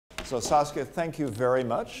So Saskia, thank you very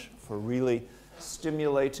much for really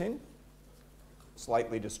stimulating,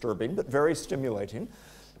 slightly disturbing, but very stimulating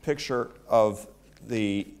picture of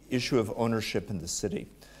the issue of ownership in the city.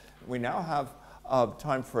 We now have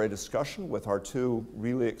time for a discussion with our two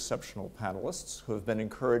really exceptional panelists who have been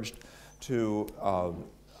encouraged to,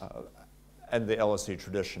 and the LSE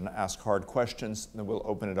tradition, ask hard questions, and then we'll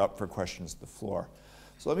open it up for questions to the floor.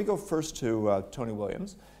 So let me go first to Tony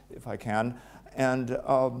Williams, if I can, and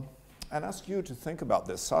ask you to think about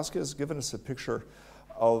this. Saskia has given us a picture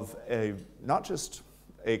of not just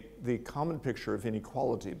the common picture of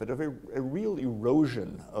inequality, but of a real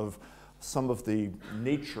erosion of some of the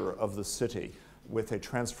nature of the city with a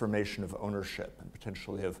transformation of ownership and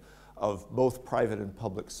potentially of both private and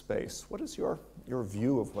public space. What is your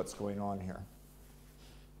view of what's going on here?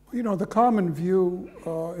 You know, the common view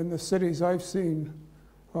in the cities I've seen,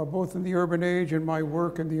 both in the urban age and my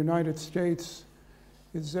work in the United States,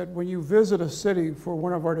 is that when you visit a city for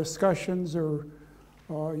one of our discussions, or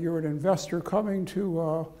you're an investor coming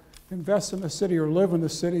to invest in the city or live in the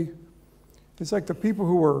city, it's like the people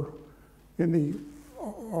who are in the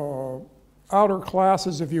outer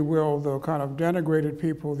classes, if you will, the kind of denigrated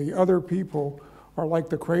people, the other people are like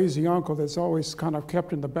the crazy uncle that's always kind of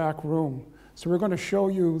kept in the back room. So we're going to show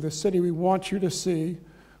you the city we want you to see,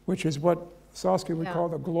 which is what Saskia would call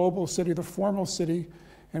the global city, the formal city.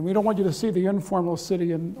 And we don't want you to see the informal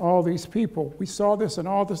city and all these people. We saw this in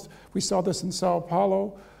we saw this in Sao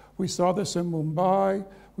Paulo, we saw this in Mumbai,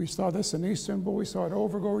 we saw this in Istanbul, we saw it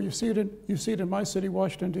over. You see it in my city,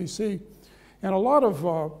 Washington, D.C. And a lot of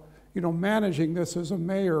managing this as a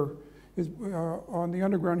mayor is on the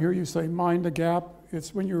underground here. You say mind the gap.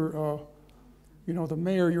 It's when you're the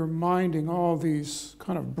mayor, you're minding all these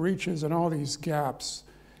kind of breaches and all these gaps.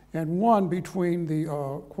 And one between the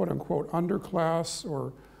quote-unquote underclass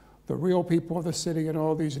or the real people of the city and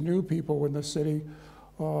all these new people in the city.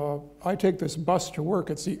 I take this bus to work.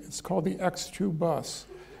 It's called the X2 bus.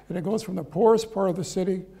 And it goes from the poorest part of the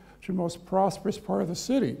city to the most prosperous part of the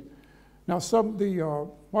city. Now, the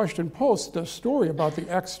Washington Post does a story about the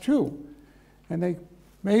X2. And they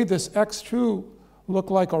made this X2 look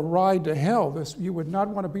like a ride to hell. You would not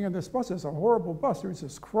want to be in this bus. It's a horrible bus. There's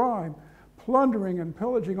this crime, plundering and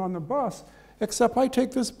pillaging on the bus, except I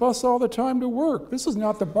take this bus all the time to work. This is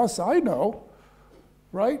not the bus I know,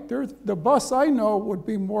 right? The bus I know would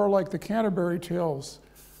be more like the Canterbury Tales,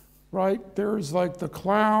 right? There's like the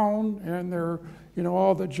clown and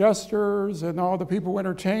all the jesters and all the people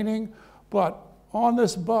entertaining. But on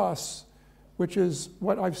this bus, which is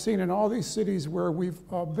what I've seen in all these cities where we've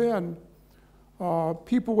been,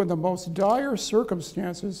 people in the most dire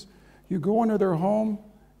circumstances, you go into their home,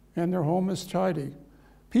 and their home is tidy.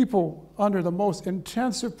 People under the most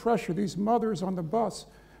intensive pressure, these mothers on the bus,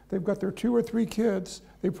 they've got their 2 or 3 kids,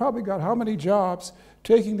 they probably got how many jobs,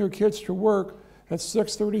 taking their kids to work at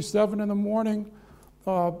 6:37 in the morning.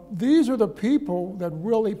 These are the people that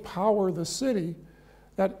really power the city,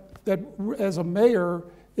 that as a mayor,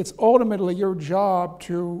 it's ultimately your job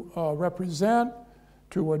to represent,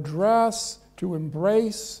 to address, to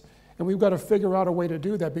embrace. And we've got to figure out a way to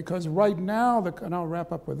do that, because right now, and I'll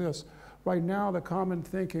wrap up with this, right now the common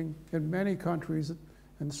thinking in many countries,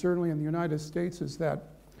 and certainly in the United States, is that,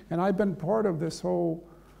 and I've been part of this whole,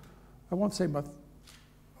 I won't say,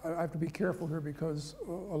 I have to be careful here because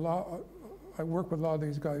I work with a lot of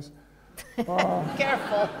these guys.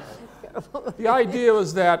 Careful. The idea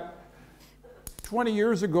was that 20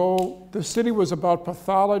 years ago, the city was about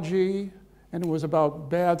pathology, and it was about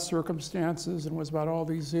bad circumstances, and it was about all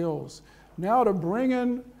these ills. Now, to bring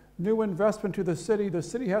in new investment to the city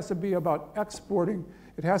has to be about exporting.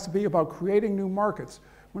 It has to be about creating new markets.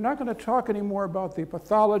 We're not going to talk anymore about the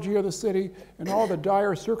pathology of the city and all the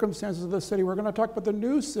dire circumstances of the city. We're going to talk about the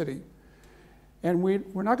new city. And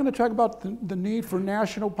we're not going to talk about the need for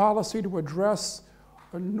national policy to address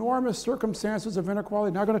enormous circumstances of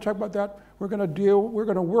inequality. We're not going to talk about that. We're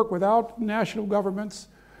going to work without national governments.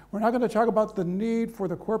 We're not going to talk about the need for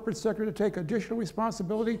the corporate sector to take additional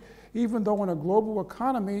responsibility, even though in a global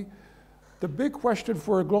economy, the big question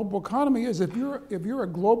for a global economy is if you're a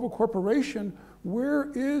global corporation,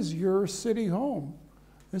 where is your city home?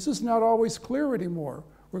 This is not always clear anymore.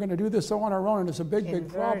 We're going to do this all on our own, and it's a big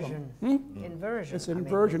problem. Inversion. It's an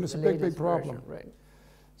inversion. It's a big problem. Right.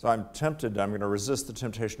 So I'm going to resist the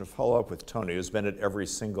temptation to follow up with Tony, who's been at every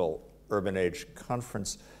single Urban Age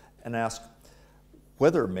conference, and ask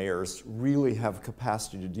whether mayors really have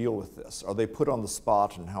capacity to deal with this. Are they put on the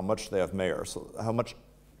spot, and how much they have mayors, so how much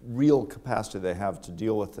real capacity they have to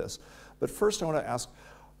deal with this. But first I want to ask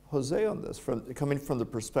José on this, coming from the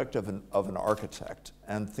perspective of an architect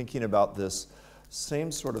and thinking about this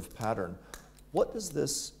same sort of pattern. What does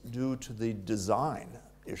this do to the design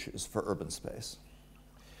issues for urban space?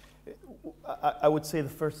 I would say the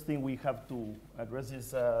first thing we have to address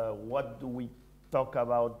is what do we talk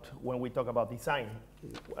about when we talk about design,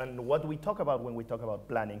 and what do we talk about when we talk about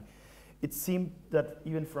planning. It seemed that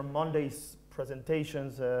even from Monday's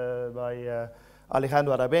presentations by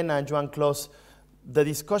Alejandro Aravena and Joan Clos, the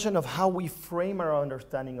discussion of how we frame our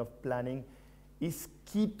understanding of planning is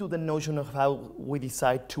key to the notion of how we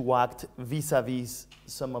decide to act vis-a-vis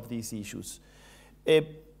some of these issues.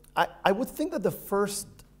 I would think that the first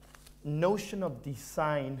notion of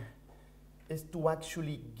design is to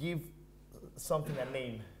actually give something a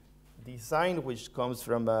name. Design, which comes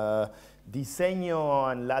from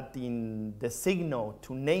diseño and Latin designo,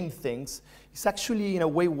 to name things, is actually in a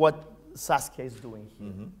way what Saskia is doing here.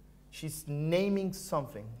 Mm-hmm. She's naming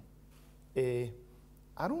something.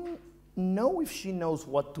 I don't know if she knows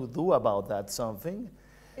what to do about that something.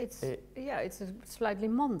 It's it's slightly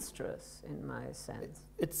monstrous in my sense.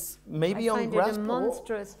 It's maybe I find it a ungraspable.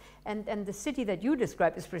 monstrous, and the city that you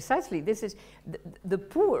describe is precisely this is the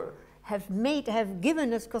poor have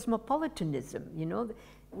given us cosmopolitanism. You know,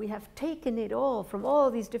 we have taken it all from all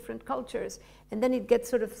these different cultures, and then it gets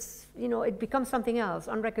sort of, you know, it becomes something else,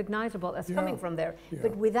 unrecognizable as coming from there. Yeah.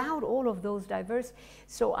 But without all of those diverse,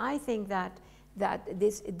 so I think that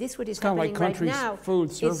this what is happening like right now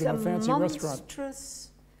food served is in a fancy restaurant. Monstrous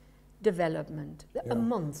development, a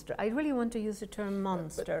monster. I really want to use the term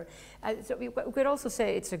monster. So we could also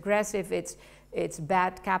say it's aggressive, it's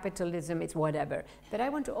bad capitalism, it's whatever. But I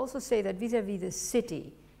want to also say that vis-a-vis the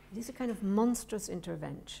city, it is a kind of monstrous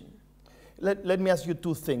intervention. Let me ask you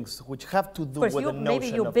two things, which have to do with the notion maybe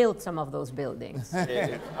you built some of those buildings.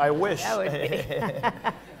 I wish. That would be.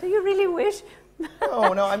 Do you really wish?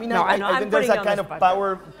 No, I mean, no, I think there's a kind of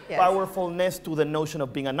powerfulness yes. to the notion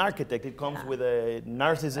of being an architect. It comes with a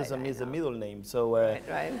narcissism is a middle name. So, right.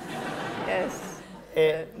 Yes.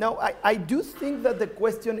 No, I do think that the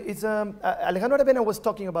question is, Alejandro Aravena was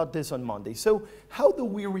talking about this on Monday. So how do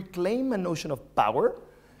we reclaim a notion of power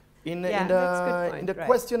in the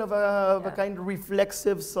question of a kind of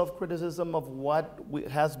reflexive self-criticism of what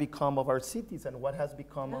has become of our cities and what has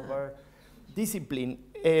become of our discipline?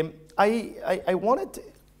 I wanted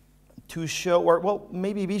to show, or well,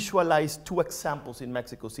 maybe visualize two examples in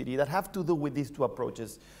Mexico City that have to do with these two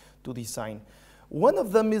approaches to design. One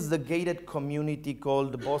of them is the gated community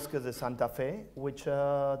called Bosques de Santa Fe, which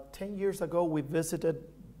 10 years ago we visited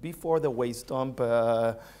before the waste dump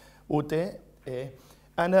UTE.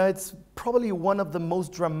 And it's probably one of the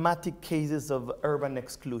most dramatic cases of urban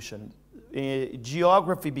exclusion.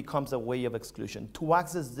 Geography becomes a way of exclusion. To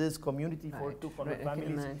access this community for 200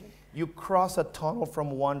 families, you cross a tunnel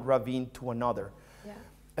from one ravine to another. Yeah.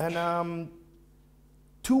 And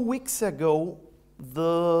 2 weeks ago,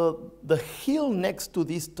 the hill next to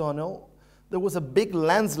this tunnel, there was a big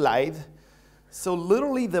landslide. So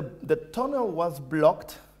literally the tunnel was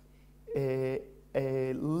blocked,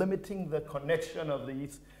 limiting the connection of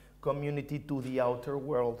this community to the outer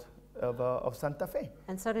world of Santa Fe.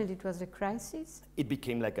 And suddenly it was a crisis? It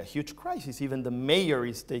became like a huge crisis. Even the mayor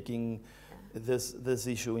is taking this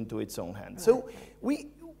issue into its own hands. So we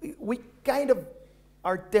kind of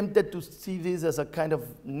are tempted to see this as a kind of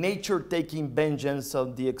nature taking vengeance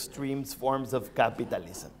on the extreme forms of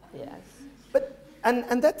capitalism. Yes. But,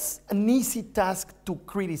 and that's an easy task to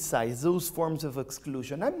criticize, those forms of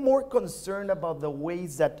exclusion. I'm more concerned about the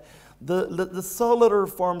ways that the solider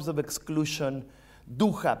forms of exclusion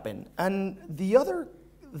do happen. And the other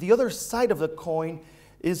side of the coin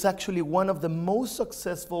is actually one of the most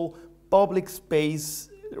successful public space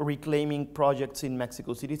reclaiming projects in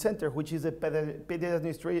Mexico City Center, which is a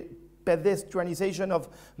pedestrianization of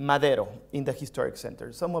Madero in the historic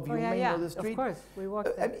center. Some of you may know the street. Of course, we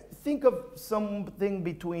walked there. I mean, think of something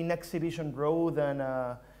between Exhibition Road and,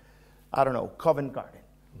 I don't know, Covent Garden.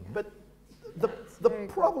 Yeah. But the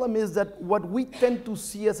problem is that what we tend to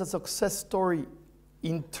see as a success story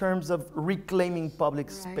in terms of reclaiming public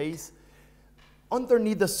space,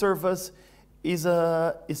 underneath the surface is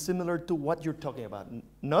similar to what you're talking about.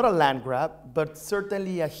 Not a land grab, but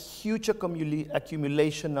certainly a huge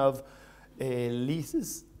accumulation of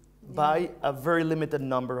leases by a very limited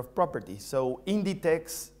number of properties. So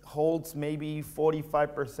Inditex holds maybe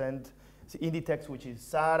 45%. Inditex, which is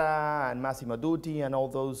Zara and Massimo Dutti and all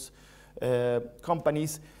those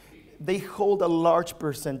companies, they hold a large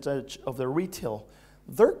percentage of the retail.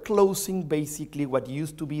 They're closing basically what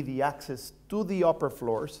used to be the access to the upper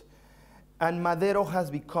floors, and Madero has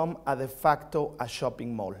become de facto a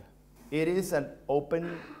shopping mall. It is an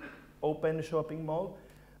open shopping mall,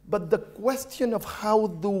 but the question of how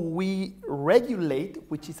do we regulate,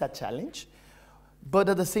 which is a challenge, but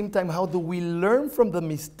at the same time, how do we learn from the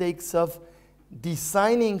mistakes of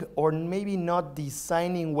designing or maybe not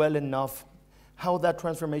designing well enough how that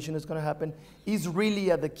transformation is going to happen is really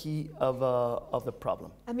at the key of the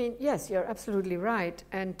problem. I mean, yes, you're absolutely right.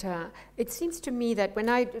 And it seems to me that when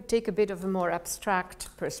I take a bit of a more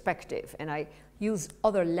abstract perspective and I use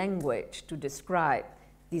other language to describe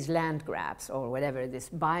these land grabs or whatever, this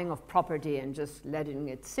buying of property and just letting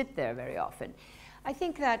it sit there very often, I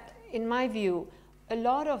think that, in my view, a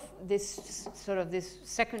lot of this sort of this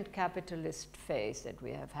second capitalist phase that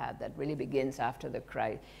we have had that really begins after the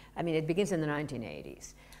crisis, I mean, it begins in the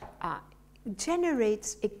 1980s,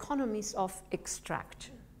 generates economies of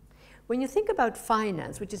extraction. When you think about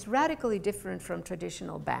finance, which is radically different from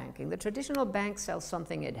traditional banking, the traditional bank sells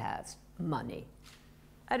something it has, money,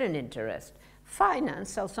 at an interest. Finance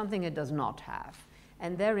sells something it does not have.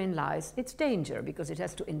 And therein lies its danger, because it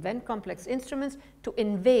has to invent complex instruments to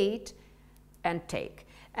invade and take.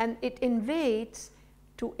 And it invades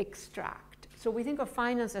to extract. So we think of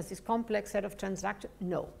finance as this complex set of transactions.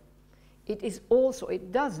 No. It is also,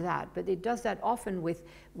 it does that, but it does that often with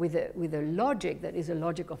a logic that is a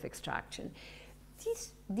logic of extraction.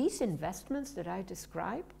 These investments that I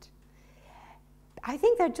described, I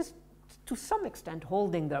think they're just to some extent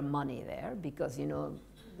holding their money there because, you know,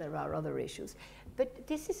 there are other issues. But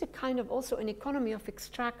this is a kind of also an economy of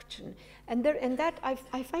extraction. And that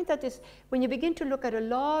I find that is, when you begin to look at a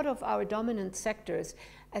lot of our dominant sectors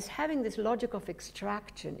as having this logic of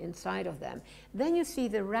extraction inside of them, then you see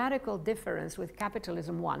the radical difference with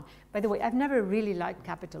capitalism one. By the way, I've never really liked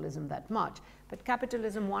capitalism that much, but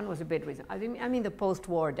capitalism one was a bit reason. I mean the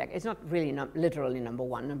post-war decade. It's not really literally number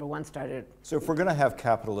one. Number one started. So if we're going to have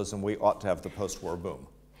capitalism, we ought to have the post-war boom.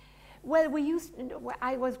 Well,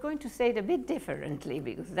 I was going to say it a bit differently,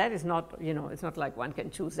 because that is not, you know, it's not like one can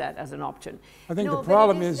choose that as an option. I think the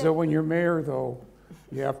problem is that when you're mayor, though,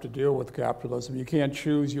 you have to deal with capitalism. You can't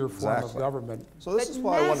choose your form of government. So this is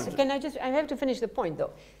why I wanted to... I have to finish the point,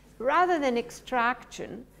 though. Rather than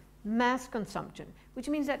extraction, mass consumption, which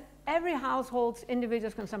means that every household's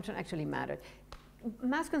individual's consumption actually mattered.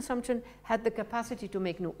 Mass consumption had the capacity to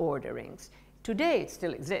make new orderings. Today, it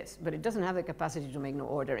still exists, but it doesn't have the capacity to make new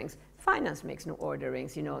orderings. Finance makes new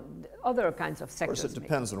orderings, you know, other kinds of sectors. Of course, it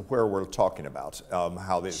depends on where we're talking about,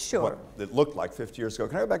 how this, what it looked like 50 years ago.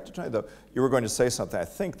 Can I go back to Tony, though? You were going to say something, I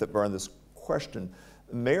think, that burned this question.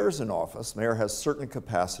 Mayor's in office, mayor has certain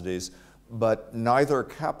capacities, but neither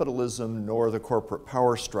capitalism nor the corporate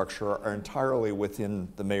power structure are entirely within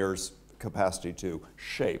the mayor's capacity to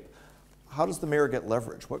shape. How does the mayor get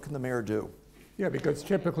leverage? What can the mayor do? Yeah, because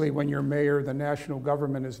typically when you're mayor, the national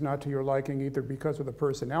government is not to your liking, either because of the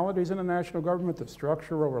personalities in the national government, the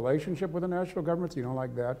structural relationship with the national government, so you don't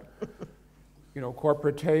like that. You know,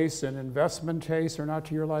 corporate tastes and investment tastes are not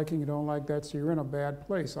to your liking, you don't like that, so you're in a bad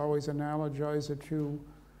place. I always analogize it to,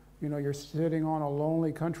 you know, you're sitting on a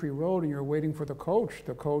lonely country road and you're waiting for the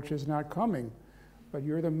coach is not coming. But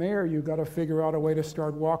you're the mayor, you've got to figure out a way to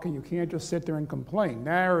start walking. You can't just sit there and complain.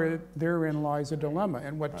 Therein lies a dilemma.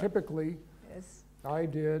 And what typically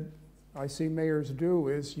I see mayors do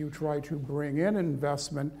is you try to bring in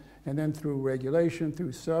investment, and then through regulation,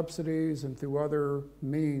 through subsidies, and through other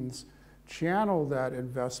means, channel that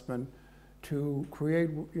investment to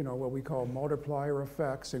create, you know, what we call multiplier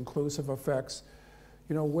effects, inclusive effects.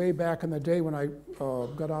 You know, way back in the day when I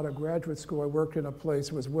got out of graduate school, I worked in a place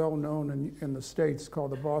that was well known in the States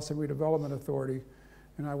called the Boston Redevelopment Authority,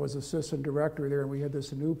 and I was assistant director there, and we had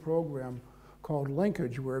this new program called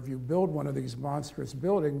linkage, where if you build one of these monstrous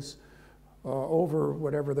buildings over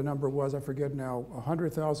whatever the number was, I forget now,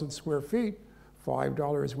 100,000 square feet,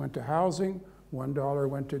 $5 went to housing, $1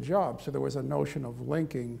 went to jobs. So there was a notion of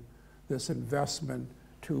linking this investment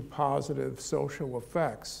to positive social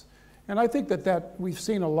effects. And I think that we've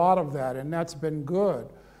seen a lot of that, and that's been good.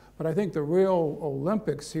 But I think the real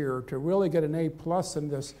Olympics here, to really get an A+ in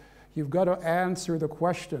this, you've got to answer the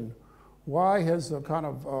question, why has the kind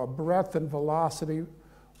of breadth and velocity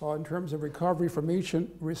in terms of recovery from each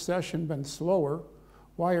recession been slower?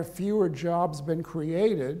 Why have fewer jobs been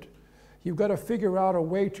created? You've got to figure out a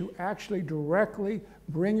way to actually directly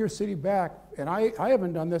bring your city back. And I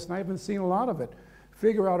haven't done this, and I haven't seen a lot of it.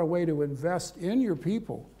 Figure out a way to invest in your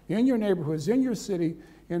people, in your neighborhoods, in your city,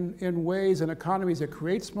 in ways and economies that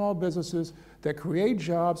create small businesses, that create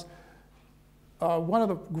jobs. One of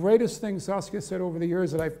the greatest things Saskia said over the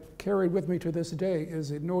years that I've carried with me to this day is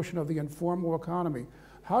the notion of the informal economy.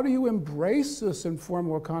 How do you embrace this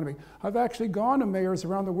informal economy? I've actually gone to mayors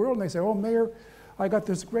around the world and they say, oh, mayor, I got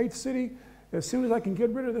this great city as soon as I can get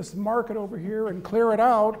rid of this market over here and clear it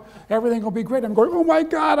out, everything will be great. I'm going, oh my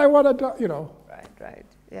God, I want to, you know. Right,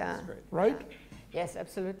 yeah. Right? Yes,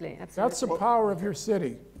 absolutely. That's the power of your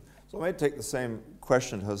city. So let me take the same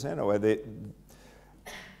question to Jose in a way.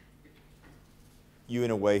 You,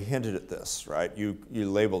 in a way, hinted at this, right? You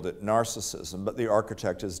labeled it narcissism, but the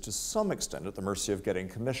architect is, to some extent, at the mercy of getting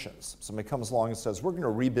commissions. Somebody comes along and says, we're going to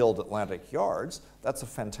rebuild Atlantic Yards. That's a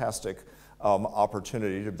fantastic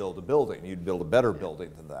opportunity to build a building. You'd build a better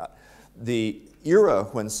building than that. The era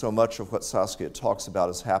when so much of what Saskia talks about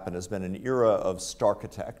has happened has been an era of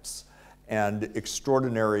starchitects and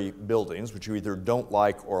extraordinary buildings, which you either don't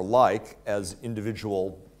like or like as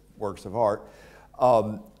individual works of art.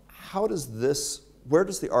 Where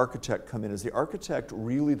does the architect come in? Is the architect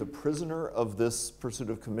really the prisoner of this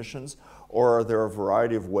pursuit of commissions, or are there a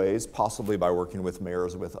variety of ways, possibly by working with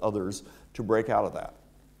mayors or with others, to break out of that?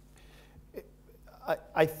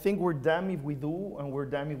 I think we're damned if we do, and we're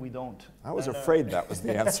damned if we don't. I was afraid that was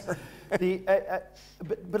the answer.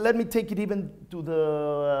 But let me take it even to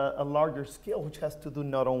a larger scale, which has to do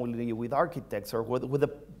not only with architects or with the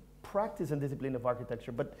practice and discipline of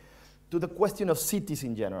architecture, but to the question of cities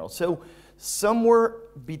in general. So somewhere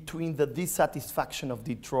between the dissatisfaction of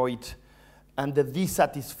Detroit and the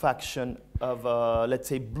dissatisfaction of, let's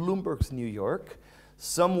say, Bloomberg's New York,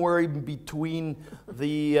 somewhere in between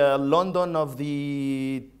the London of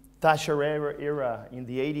the Thatcher era in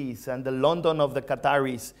the 80s and the London of the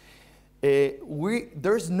Qataris,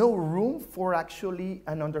 there's no room for actually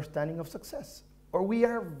an understanding of success. Or we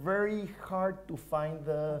are very hard to find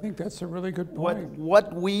I think that's a really good point.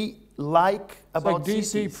 What we like about DC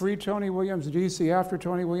cities. pre-Tony Williams, DC after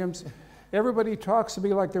Tony Williams. Everybody talks to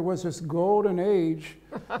me like there was this golden age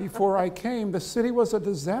before I came. The city was a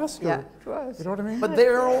disaster. Yeah, it was. You know what I mean? But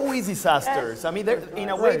there are always disasters. I mean, in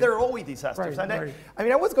a way, there are always disasters. Right,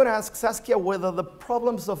 And I was going to ask Saskia whether the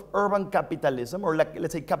problems of urban capitalism, or like,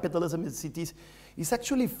 let's say capitalism in cities, is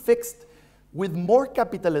actually fixed with more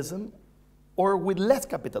capitalism or with less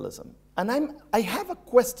capitalism. And I have a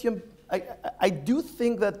question. I do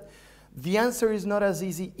think that the answer is not as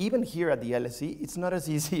easy, even here at the LSE, it's not as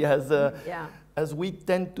easy as we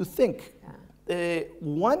tend to think. Yeah.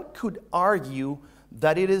 One could argue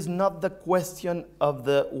that it is not the question of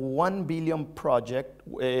the $1 billion project,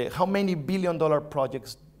 how many billion-dollar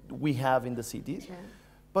projects we have in the cities,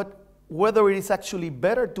 but whether it is actually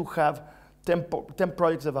better to have 10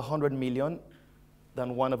 projects of 100 million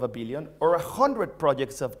than one of a billion, or 100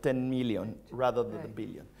 projects of 10 million rather than a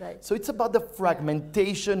billion. Right. So it's about the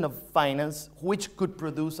fragmentation of finance, which could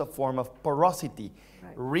produce a form of porosity,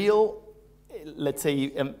 real, let's say,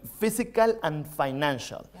 physical and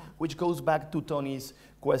financial, which goes back to Tony's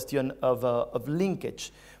question of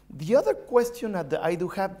linkage. The other question that I do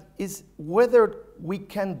have is whether we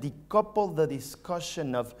can decouple the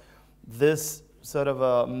discussion of this sort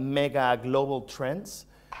of mega global trends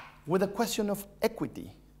with a question of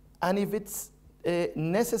equity, and if it's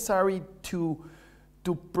necessary to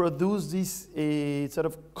produce this sort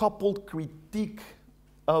of coupled critique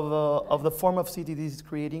of the form of city this is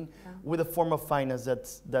creating with a form of finance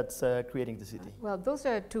that's creating the city. Well, those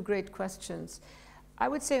are two great questions. I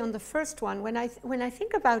would say on the first one, when I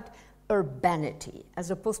think about urbanity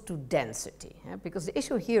as opposed to density, because the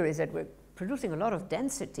issue here is that we're producing a lot of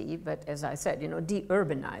density, but as I said,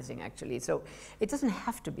 de-urbanizing actually. So it doesn't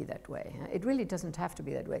have to be that way. It really doesn't have to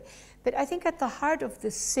be that way. But I think at the heart of the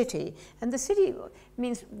city, and the city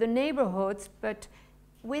means the neighborhoods, but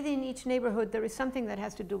within each neighborhood there is something that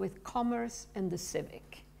has to do with commerce and the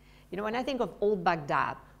civic. When I think of old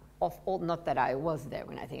Baghdad, not that I was there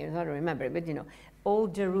when I think, I don't remember, but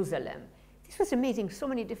old Jerusalem, this was amazing, so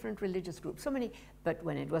many different religious groups, but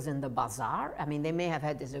when it was in the bazaar, I mean, they may have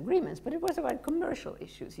had disagreements, but it was about commercial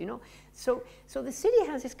issues, So the city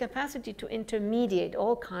has this capacity to intermediate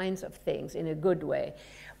all kinds of things in a good way.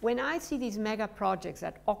 When I see these mega projects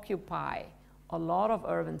that occupy a lot of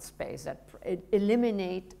urban space, that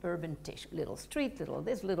eliminate urban tissue, little street,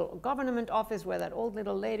 little government office where that old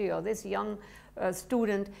little lady or this young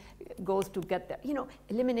student goes to get there,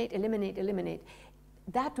 eliminate.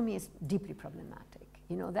 That to me is deeply problematic.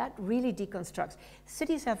 That really deconstructs.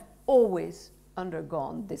 Cities have always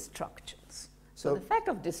undergone destructions. So the fact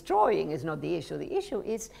of destroying is not the issue. The issue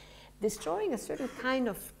is destroying a certain kind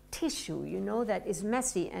of tissue, that is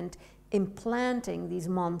messy and implanting these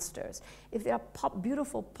monsters. If there are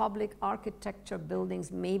beautiful public architecture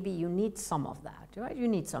buildings, maybe you need some of that, right? You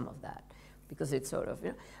need some of that because it's sort of,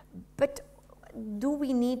 But do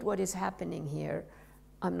we need what is happening here?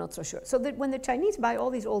 I'm not so sure. So that when the Chinese buy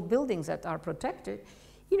all these old buildings that are protected,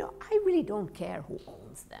 I really don't care who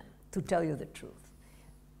owns them, to tell you the truth.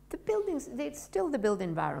 the buildings, it's still the built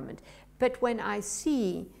environment. But when I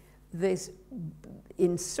see this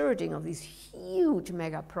inserting of these huge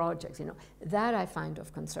mega projects, you know, that I find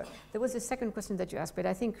of concern. There was a second question that you asked, but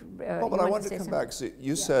I think well, but I wanted to come back. So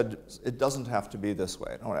you said it doesn't have to be this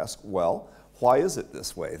way. I want to ask, well, why is it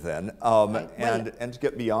this way then? Right. And to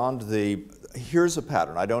get beyond the, here's a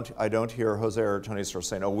pattern. I don't hear José or Tony sort of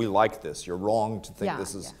saying, oh, we like this. You're wrong to think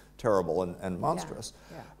this is terrible and monstrous.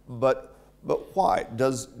 But why?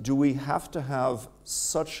 Do we have to have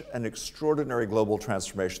such an extraordinary global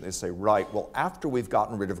transformation? They say, right, well, after we've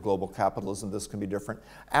gotten rid of global capitalism, this can be different.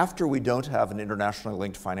 After we don't have an internationally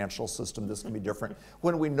linked financial system, this can be different.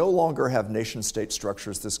 When we no longer have nation-state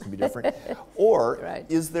structures, this can be different. Or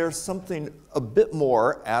is there something a bit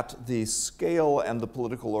more at the scale and the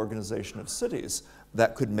political organization of cities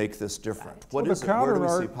that could make this different? What is it? Where do we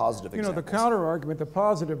see positive examples? The counter-argument, the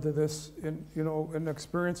positive to this, in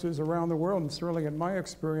experiences around the world, and certainly in my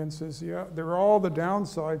experiences, there are all the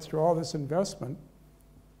downsides to all this investment.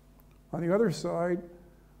 On the other side,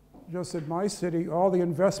 just in my city, all the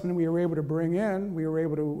investment we were able to bring in, we were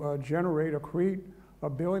able to accrete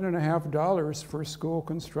 $1.5 billion for school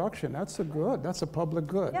construction. That's a public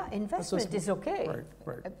good. Yeah, investment is okay.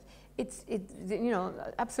 Right. It's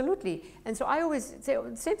absolutely. And so I always say,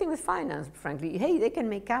 same thing with finance, frankly. Hey, they can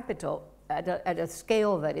make capital at a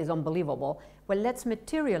scale that is unbelievable. Well, let's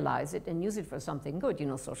materialize it and use it for something good,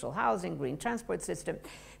 social housing, green transport system.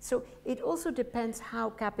 So it also depends how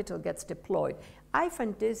capital gets deployed. I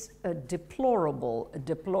find this a deplorable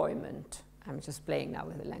deployment. I'm just playing now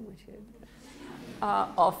with the language here.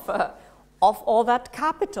 Of all that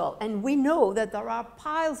capital. And we know that there are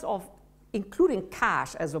piles of, including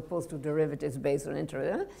cash as opposed to derivatives based on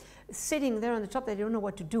interest, sitting there on the top that you don't know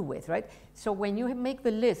what to do with, right? So when you make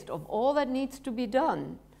the list of all that needs to be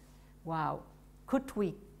done, wow, could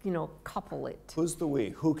we, couple it? Who's the we?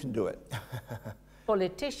 Who can do it?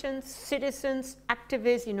 Politicians, citizens,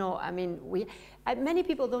 activists, many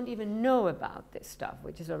people don't even know about this stuff,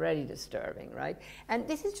 which is already disturbing, right? And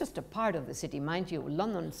this is just a part of the city. Mind you,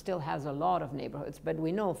 London still has a lot of neighborhoods, but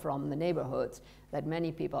we know from the neighborhoods that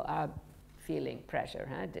many people are feeling pressure,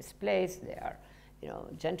 displaced, they are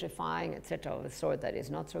gentrifying, etc., of a sort that is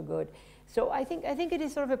not so good. So I think it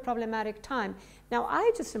is sort of a problematic time. Now,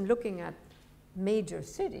 I just am looking at major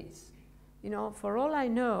cities. For all I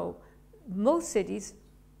know, most cities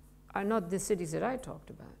are not the cities that I talked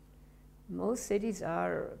about. Most cities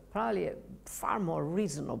are probably far more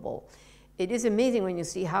reasonable. It is amazing when you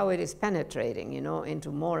see how it is penetrating,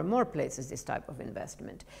 into more and more places, this type of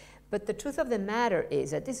investment. But the truth of the matter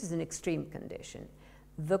is that this is an extreme condition.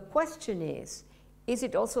 The question is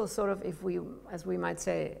it also sort of, as we might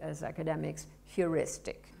say as academics,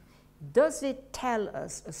 heuristic? Does it tell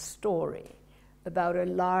us a story about a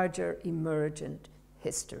larger emergent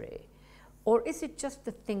history? Or is it just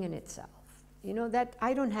the thing in itself? That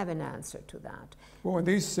I don't have an answer to that. Well, in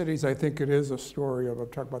these cities, I think it is a story of, I'll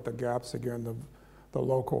talk about the gaps again, the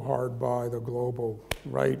local hard by, the global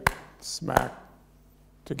right smack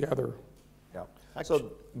together. Yeah.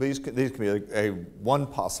 So these can be one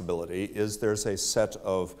possibility is there's a set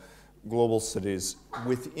of global cities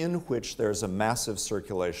within which there's a massive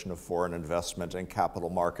circulation of foreign investment, and capital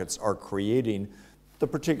markets are creating the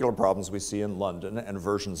particular problems we see in London and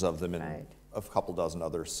versions of them in a couple dozen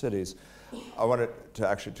other cities. I wanted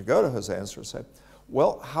to go to José and sort of say,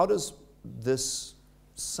 well, how does this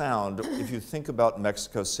sound if you think about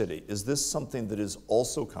Mexico City? Is this something that is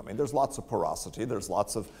also coming? There's lots of porosity, there's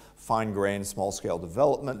lots of fine-grained, small-scale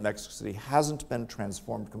development. Mexico City hasn't been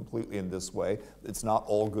transformed completely in this way. It's not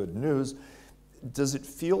all good news. Does it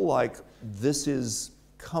feel like this is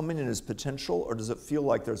coming in as potential, or does it feel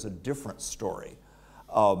like there's a different story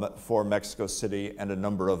for Mexico City and a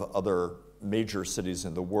number of other major cities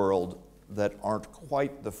in the world that aren't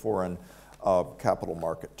quite the foreign capital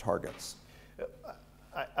market targets?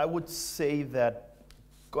 I would say that,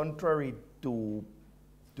 contrary to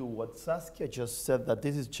what Saskia just said, that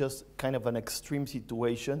this is just kind of an extreme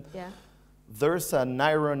situation. Yeah. There's an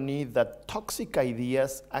irony that toxic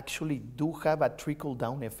ideas actually do have a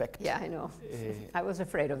trickle-down effect. Yeah, I know. I was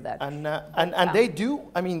afraid of that. And they do.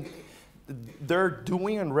 I mean, they're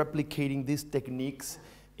doing and replicating these techniques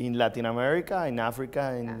in Latin America, in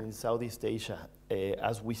Africa, and in Southeast Asia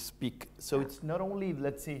as we speak. So it's not only,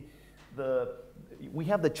 let's see, we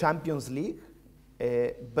have the Champions League,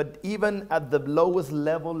 but even at the lowest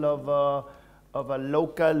level of a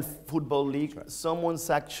local football league, someone's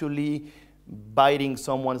actually biting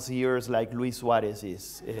someone's ears like Luis Suarez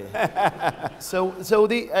is.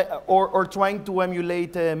 Or trying to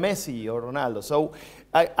emulate Messi or Ronaldo. So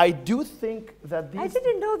I do think that I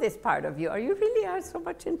didn't know this part of you. Are you really are so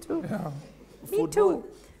much into? Yeah. Me too.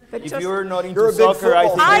 But if just, you're not into You're a big soccer, I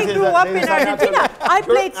football think I this grew is up this in is Argentina. I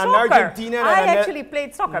played an soccer. Argentina and I a actually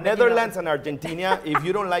played soccer. but you know. Netherlands and Argentina. If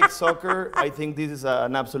you don't like soccer, I think this is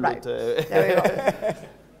an absolute. Right. There we go.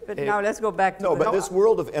 But now let's go back to No, the but this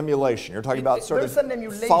world of emulation, you're talking about sort there's of an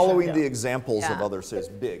emulation, following yeah. the examples of Yeah. other cities,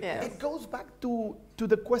 big. Yeah. It goes back to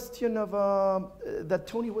the question of that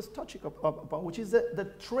Tony was touching upon, which is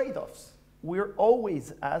the trade-offs. We're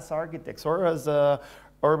always, as architects or as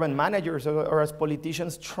urban managers or as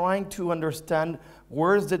politicians, trying to understand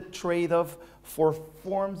where's the trade-off for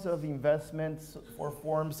forms of investments, for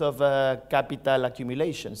forms of capital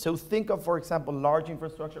accumulation. So think of, for example, large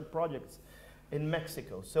infrastructure projects in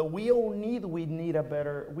Mexico. So we all agree that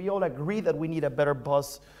we need a better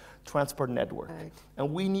bus transport network. Right.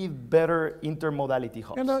 And we need better intermodality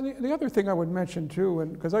hubs. And the other thing I would mention too,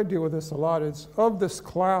 and because I deal with this a lot, is of this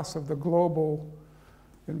class of the global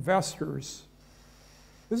investors,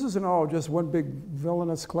 this isn't all just one big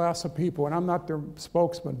villainous class of people, and I'm not their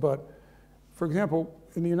spokesman, but for example,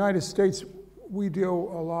 in the United States, we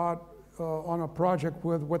deal a lot on a project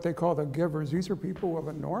with what they call the givers. These are people of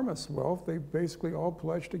enormous wealth. They basically all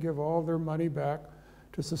pledge to give all their money back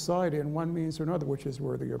to society in one means or another, which is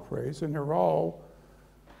worthy of praise. And they're all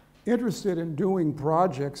interested in doing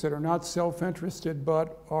projects that are not self-interested,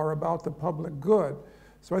 but are about the public good.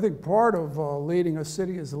 So I think part of leading a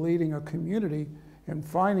city is leading a community and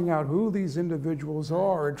finding out who these individuals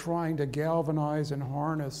are and trying to galvanize and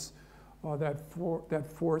harness that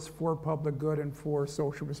force for public good and for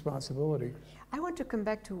social responsibility. I want to come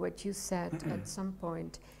back to what you said at some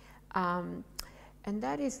point, and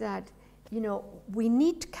that is that, you know, we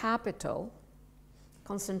need capital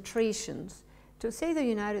concentrations to say the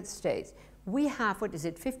United States. We have, what is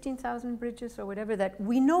it, 15,000 bridges or whatever that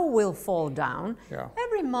we know will fall down. Yeah.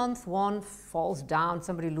 Every month one falls down,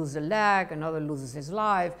 somebody loses a leg, another loses his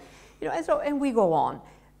life, you know, and we go on.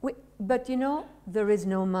 But you know, there is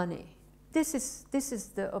no money. This is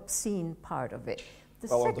the obscene part of it. The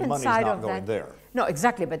second money's side not of going that, there. No,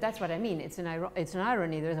 exactly, but that's what I mean. It's an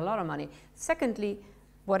irony. There's a lot of money. Secondly,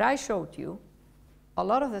 what I showed you, a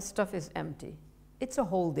lot of the stuff is empty. It's a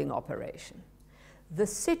holding operation. The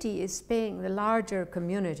city is paying, the larger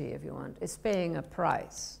community, if you want, is paying a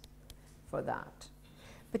price for that.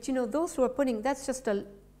 But you know, those who are putting, that's just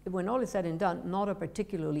when all is said and done, not a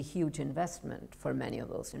particularly huge investment for many of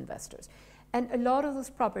those investors. And a lot of those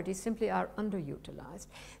properties simply are underutilized.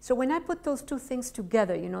 So when I put those two things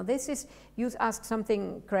together, you know, this is, you asked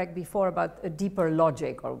something, Craig, before about a deeper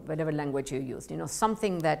logic or whatever language you used, you know,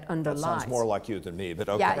 something that underlies. That sounds more like you than me, but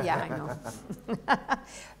okay. Yeah, I know.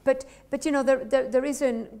 but you know, there is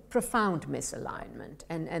a profound misalignment,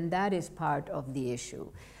 and that is part of the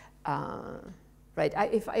issue. Right?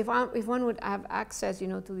 If one would have access, you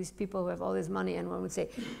know, to these people who have all this money, and one would say,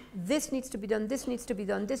 this needs to be done, this needs to be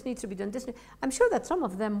done, this needs to be done, I'm sure that some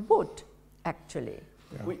of them would, actually.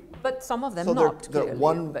 Yeah. But some of them So not, clearly.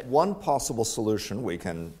 one possible solution we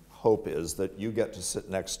can hope is that you get to sit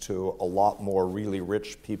next to a lot more really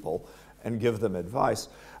rich people and give them advice.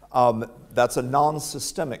 That's a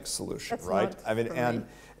non-systemic solution, That's right? not I mean, for me.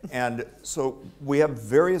 and so we have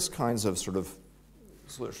various kinds of sort of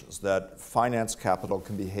solutions that finance capital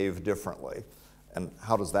can behave differently. And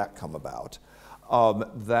how does that come about?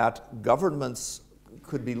 That governments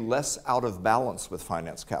could be less out of balance with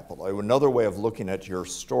finance capital. Another way of looking at your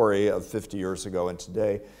story of 50 years ago and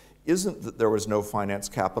today isn't that there was no finance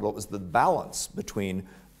capital, it was the balance between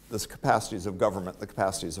the capacities of government, the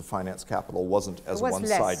capacities of finance capital wasn't as one-sided.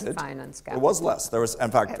 There was less finance capital. It was less. There was,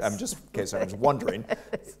 in fact, Yes. I'm just in case I was wondering,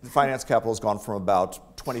 the finance capital has gone from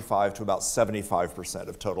about 25 to about 75%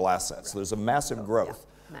 of total assets. So there's a massive growth.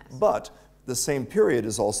 Yeah, massive. But the same period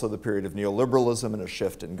is also the period of neoliberalism and a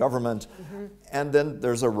shift in government. Mm-hmm. And then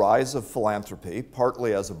there's a rise of philanthropy,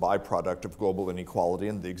 partly as a byproduct of global inequality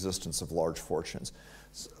and the existence of large fortunes.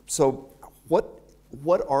 So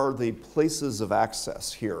what are the places of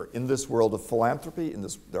access here in this world of philanthropy?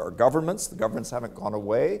 There are governments. The governments haven't gone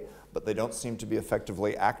away, but they don't seem to be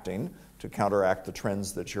effectively acting to counteract the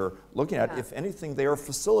trends that you're looking at. Yeah. If anything, they are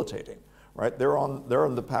facilitating, right? They're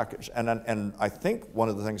on the package. And I think one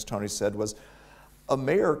of the things Tony said was, a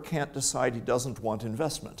mayor can't decide he doesn't want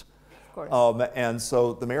investment. Of course. And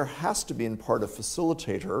so the mayor has to be in part a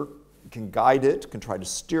facilitator, can guide it, can try to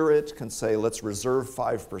steer it, can say, let's reserve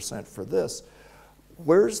 5% for this.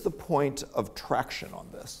 Where's the point of traction on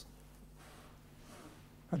this?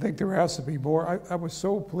 I think there has to be more. I was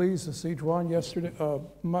so pleased to see Juan yesterday,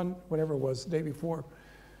 whatever it was, the day before,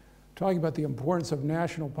 talking about the importance of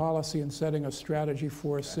national policy and setting a strategy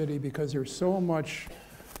for a city, because there's so much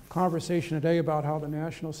conversation today about how the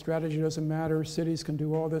national strategy doesn't matter. Cities can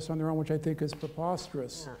do all this on their own, which I think is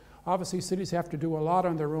preposterous. Yeah. Obviously, cities have to do a lot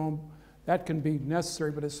on their own. That can be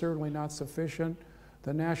necessary, but it's certainly not sufficient.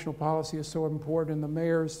 The national policy is so important, and the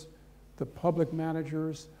mayors, the public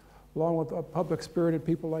managers, along with public-spirited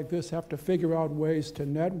people like this, have to figure out ways to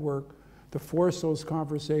network, to force those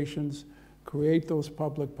conversations, create those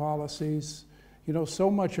public policies. You know, so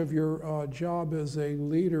much of your job as a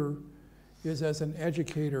leader is as an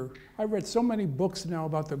educator. I read so many books now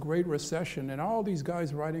about the Great Recession, and all these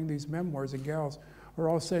guys writing these memoirs and gals are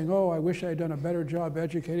all saying, oh, I wish I had done a better job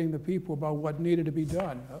educating the people about what needed to be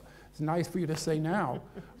done. It's nice for you to say now,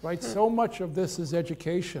 right? So much of this is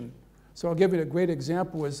education. So I'll give you a great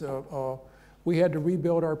example is we had to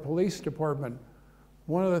rebuild our police department.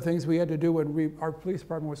 One of the things we had to do when our police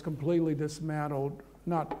department was completely dismantled,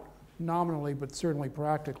 not nominally, but certainly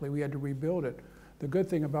practically, we had to rebuild it. The good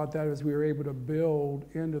thing about that is we were able to build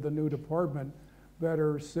into the new department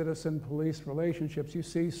better citizen-police relationships. You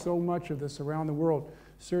see so much of this around the world,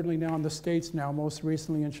 certainly now in the States now, most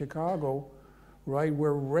recently in Chicago, right,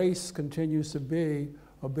 where race continues to be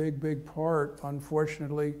a big, big part,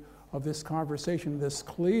 unfortunately, of this conversation, this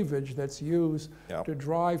cleavage that's used to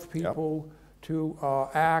drive people to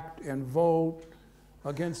act and vote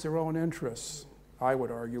against their own interests, I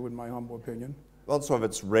would argue, in my humble opinion. Well, so if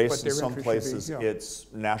it's race in some places, it's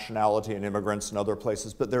nationality and immigrants in other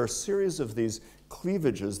places, but there are a series of these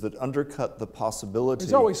cleavages that undercut the possibility.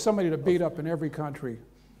 There's always somebody to beat up in every country.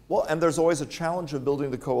 Well, and there's always a challenge of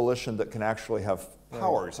building the coalition that can actually have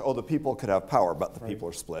power. Right. So, oh, the people could have power, but the people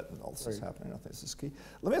are split, and all this is happening. I think this is key.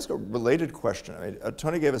 Let me ask a related question. I mean,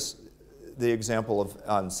 Tony gave us the example of,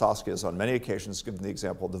 on Saskia's on many occasions, given the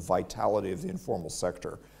example of the vitality of the informal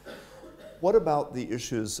sector. What about the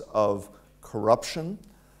issues of corruption,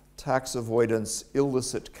 tax avoidance,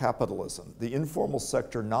 illicit capitalism? The informal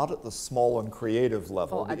sector, not at the small and creative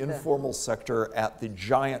level, the informal sector at the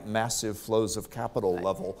giant, massive flows of capital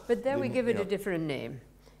level. But there we give it a different name.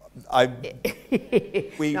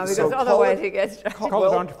 Because otherwise it gets...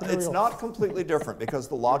 It's not completely different because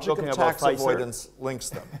the logic of tax avoidance links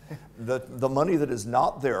them. The money that is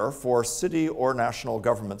not there for city or national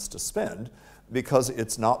governments to spend because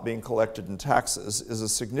it's not being collected in taxes is a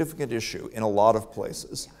significant issue in a lot of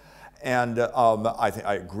places. And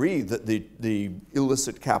I agree that the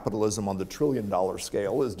illicit capitalism on the $1 trillion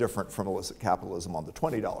scale is different from illicit capitalism on the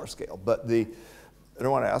 $20 scale. But I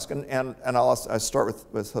don't want to ask, and I start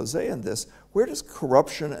with José in this, where does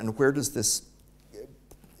corruption and where does this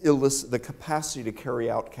the capacity to carry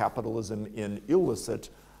out capitalism in illicit,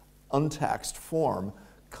 untaxed form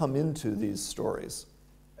come into these stories?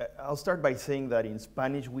 I'll start by saying that in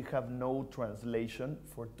Spanish we have no translation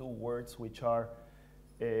for two words which are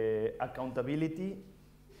accountability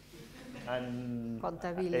and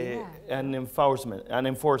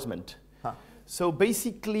enforcement. Huh. So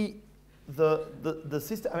basically the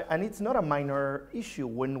system, and it's not a minor issue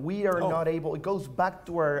when we are not able, it goes back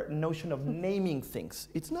to our notion of naming things.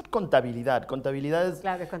 It's not contabilidad. Contabilidad is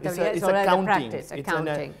accounting. Practice,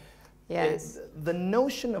 accounting. Yes. The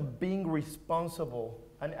notion of being responsible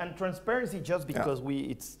and transparency, just because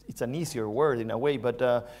it's an easier word in a way, but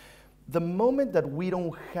the moment that we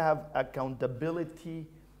don't have accountability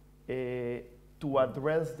to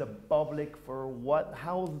address the public for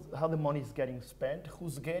how the money is getting spent,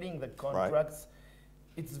 who's getting the contracts,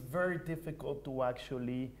 it's very difficult to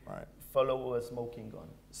actually follow a smoking gun.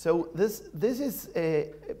 So this is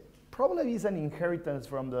probably is an inheritance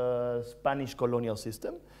from the Spanish colonial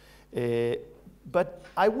system. But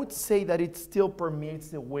I would say that it still permeates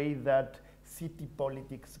the way that city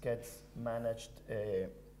politics gets managed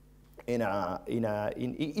in our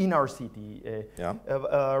city.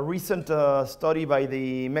 A recent study by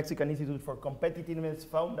the Mexican Institute for Competitiveness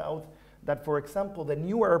found out that, for example, the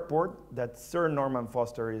new airport that Sir Norman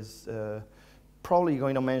Foster is probably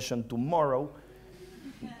going to mention tomorrow.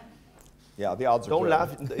 Yeah, the odds are good. Don't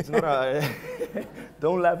laugh. It's not a.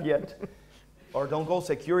 Don't laugh yet. Or don't go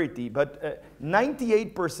security, but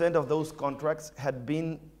 98% of those contracts had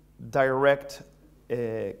been direct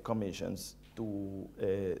commissions to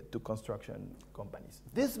construction companies.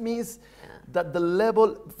 This means that the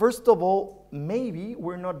level, first of all, maybe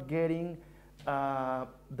we're not getting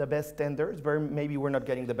the best tenders, maybe we're not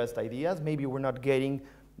getting the best ideas, maybe we're not getting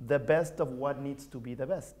the best of what needs to be the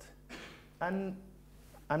best. And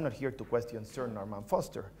I'm not here to question Sir Norman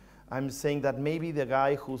Foster. I'm saying that maybe the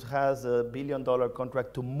guy who has $1 billion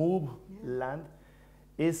contract to move land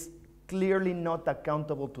is clearly not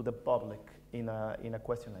accountable to the public in a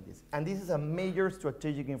question like this. And this is a major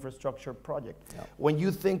strategic infrastructure project. Yeah. When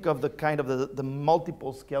you think of the kind of the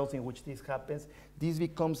multiple scales in which this happens, this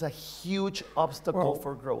becomes a huge obstacle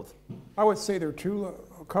for growth. I would say there are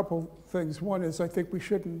a couple things. One is I think we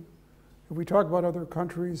shouldn't, if we talk about other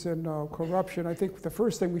countries and corruption, I think the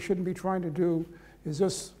first thing we shouldn't be trying to do is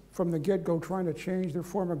just from the get-go trying to change their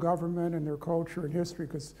form of government and their culture and history,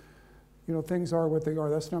 because things are what they are.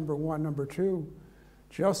 That's number one. Number two,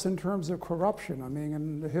 just in terms of corruption, I mean,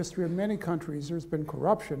 in the history of many countries, there's been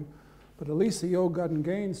corruption, but at least the ill-gotten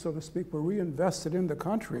gains, so to speak, were reinvested in the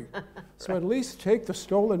country. So at least take the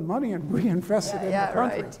stolen money and reinvest it in the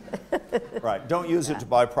country. Right. Right. Don't use it to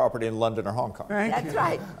buy property in London or Hong Kong. That's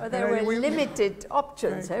right. Or there were limited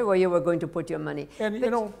options where you were going to put your money. And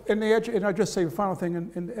and I just say a final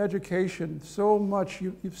thing, in education, so much,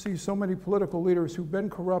 you see so many political leaders who've been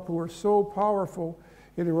corrupt, who are so powerful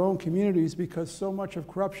in their own communities because so much of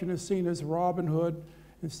corruption is seen as Robin Hood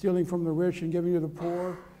and stealing from the rich and giving to the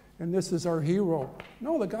poor, and this is our hero.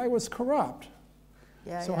 No, the guy was corrupt.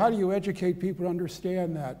 So how do you educate people to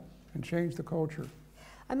understand that and change the culture?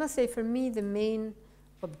 I must say, for me, the main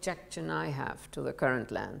objection I have to the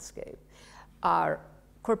current landscape are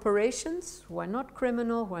corporations who are not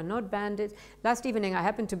criminal, who are not bandits. Last evening, I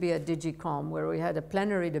happened to be at Digicom, where we had a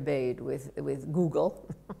plenary debate with Google,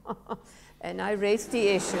 and I raised the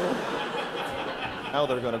issue. Now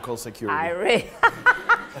they're going to call security.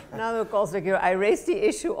 Now they'll call security. I raised the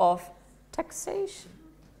issue of taxation.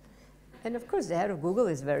 And of course, the head of Google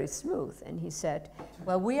is very smooth, and he said,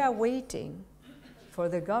 well, we are waiting for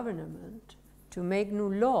the government to make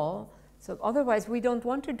new law, so otherwise we don't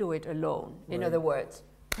want to do it alone. In other words,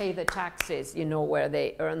 pay the taxes, where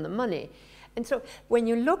they earn the money. And so when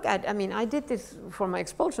you look at, I did this for my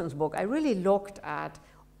expulsions book, I really looked at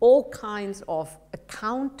all kinds of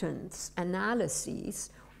accountants'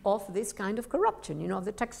 analyses of this kind of corruption, of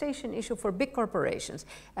the taxation issue for big corporations.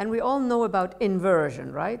 And we all know about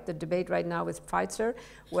inversion, right? The debate right now with Pfizer,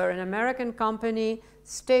 where an American company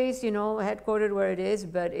stays, headquartered where it is,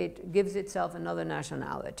 but it gives itself another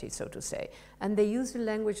nationality, so to say. And they use the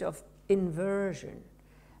language of inversion.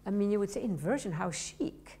 You would say, inversion, how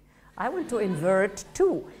chic. I want to invert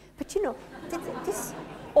too. But this,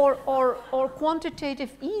 or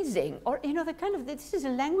quantitative easing, or the kind of, this is a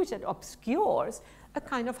language that obscures a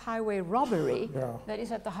kind of highway robbery that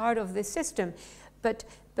is at the heart of this system. But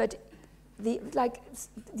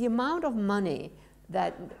the amount of money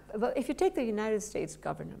that, well, if you take the United States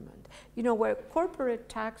government, where corporate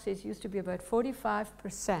taxes used to be about 45%.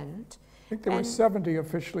 I think there was 70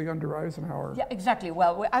 officially under Eisenhower. Yeah, exactly.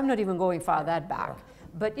 Well, I'm not even going far that back.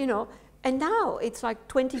 But, and now it's like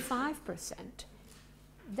 25%.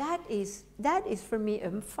 That is for me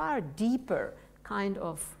a far deeper kind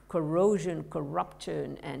of corrosion,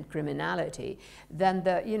 corruption, and criminality than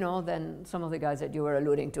than some of the guys that you were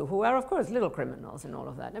alluding to, who are, of course, little criminals and all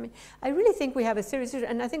of that. I really think we have a serious issue,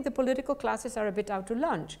 and I think the political classes are a bit out to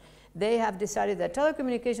lunch. They have decided that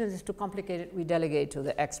telecommunications is too complicated, we delegate to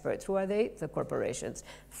the experts. Who are they? The corporations.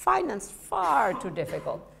 Finance, far too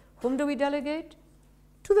difficult. Whom do we delegate?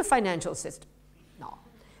 To the financial system. No.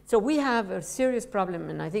 So we have a serious problem,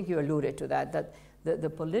 and I think you alluded to that the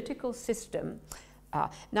political system.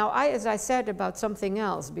 Now, as I said about something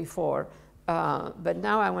else before, but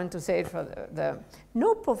now I want to say it for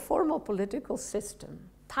no formal political system,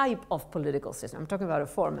 type of political system, I'm talking about a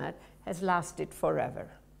format, has lasted forever.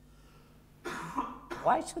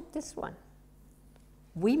 Why should this one?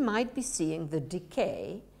 We might be seeing the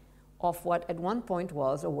decay of what at one point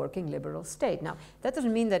was a working liberal state. Now, that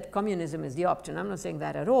doesn't mean that communism is the option. I'm not saying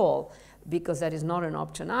that at all, because that is not an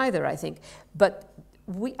option either, I think. But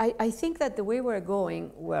I think that the way we're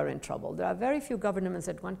going, we're in trouble. There are very few governments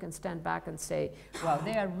that one can stand back and say, well,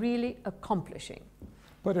 they are really accomplishing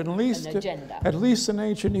but at least an agenda. At least in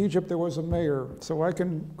ancient Egypt, there was a mayor, so I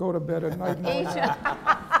can go to bed at night knowing that.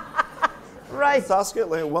 Right. Saskia,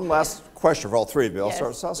 one last question for all three of you. I'll start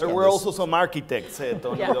with Saskia. There were also some architects,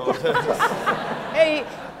 Tony. Hey,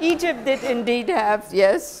 Egypt did indeed have,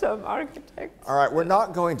 yes, some architects. All right, we're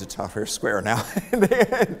not going to Tahrir Square now.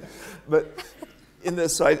 But in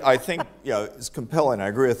this, I think it's compelling. I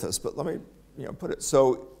agree with this, but let me put it.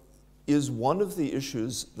 So is one of the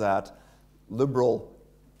issues that liberal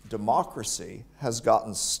democracy has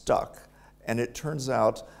gotten stuck, and it turns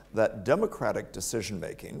out that democratic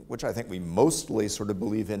decision-making, which I think we mostly sort of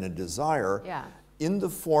believe in and desire, in the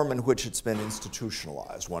form in which it's been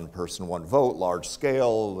institutionalized, one person, one vote, large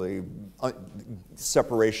scale, the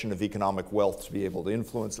separation of economic wealth to be able to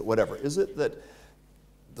influence it, whatever. Is it that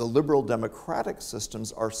the liberal democratic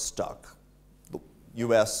systems are stuck? The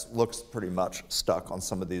US looks pretty much stuck on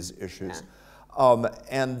some of these issues.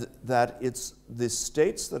 and that it's the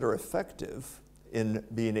states that are effective in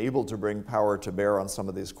being able to bring power to bear on some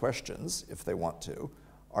of these questions, if they want to,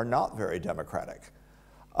 are not very democratic.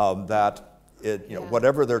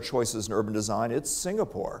 Whatever their choices in urban design, it's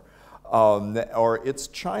Singapore, or it's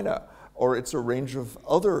China, or it's a range of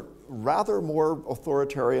other rather more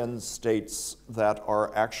authoritarian states that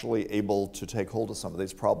are actually able to take hold of some of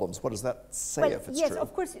these problems. What does that say, if it's true? Yes,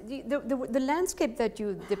 of course. The landscape that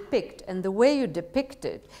you depict and the way you depict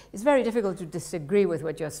it is very difficult to disagree with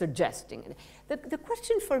what you're suggesting. The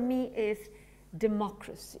question for me is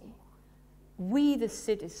democracy. We, the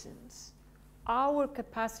citizens, our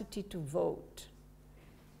capacity to vote,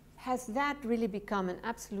 has that really become an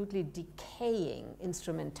absolutely decaying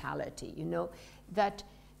instrumentality, you know, that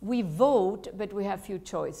we vote, but we have few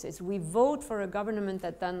choices. We vote for a government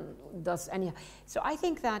that then does anyhow. So I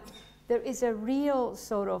think that there is a real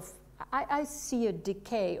sort of, I see a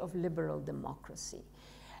decay of liberal democracy.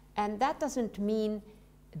 And that doesn't mean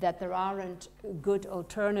that there aren't good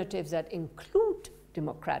alternatives that include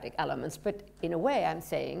democratic elements, but in a way I'm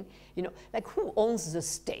saying, you know, like who owns the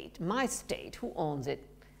state? My state, who owns it?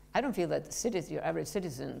 I don't feel that the citizen, your average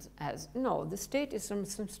citizen has, no, the state is some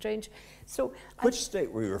strange, so. Which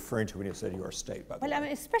state were you referring to when you said your state, by the way? Well,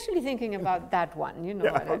 I'm especially thinking about that one, you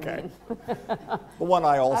know what I mean. The one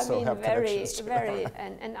I also have connections to.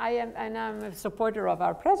 And I'm a supporter of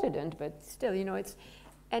our president, but still, you know, it's,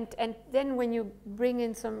 and then when you bring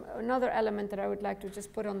in another element that I would like to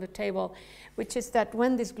just put on the table, which is that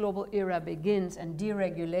when this global era begins and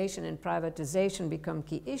deregulation and privatization become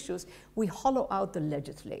key issues, we hollow out the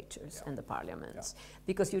legislatures and the parliaments.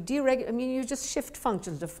 Because you deregulate, I mean, you just shift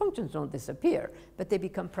functions. The functions don't disappear, but they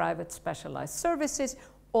become private specialized services,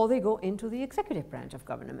 or they go into the executive branch of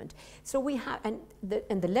government. So we have, and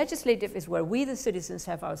the legislative is where we, the citizens,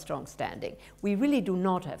 have our strong standing. We really do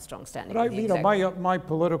not have strong standing. But my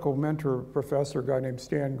political mentor, professor, a guy named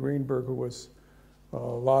Stan Greenberg, who was a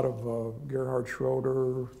lot of Gerhard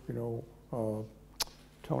Schroeder, you know,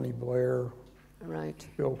 Tony Blair, right.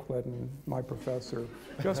 Bill Clinton, my professor,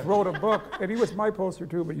 just wrote a book, and he was my poster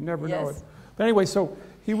too, but you never know it. But anyway, so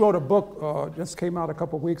he wrote a book, just came out a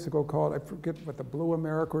couple weeks ago called, I forget what, The Blue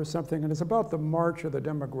America or something, and it's about the march of the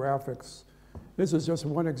demographics. This is just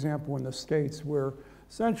one example in the States where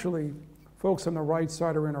essentially folks on the right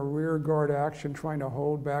side are in a rear guard action trying to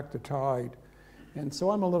hold back the tide. And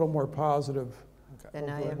so I'm a little more positive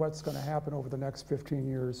over what's going to happen over the next 15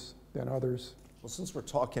 years than others. Well, since we're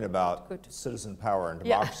talking about citizen power and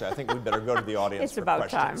democracy, I think we better go to the audience for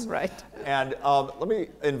questions. It's about time, right? And let me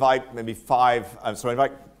invite maybe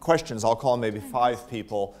invite questions. I'll call maybe 5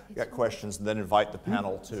 people, get questions, and then invite the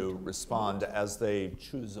panel to respond as they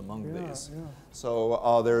choose among these.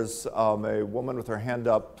 So there's a woman with her hand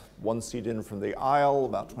up, 1 seat in from the aisle,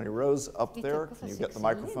 about 20 rows up there. Can you get the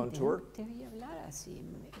microphone to her?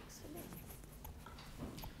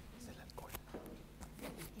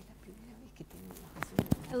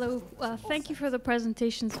 Hello, thank you for the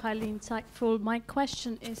presentations, highly insightful. My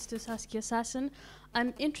question is to Saskia Sassen.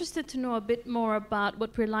 I'm interested to know a bit more about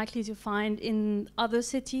what we're likely to find in other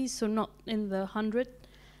cities, so not in the 100,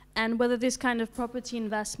 and whether this kind of property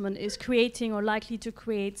investment is creating or likely to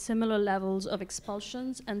create similar levels of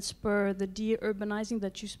expulsions and spur the de-urbanizing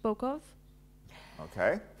that you spoke of.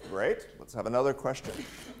 Okay, great. Let's have another question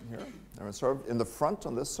here. I'm sort of in the front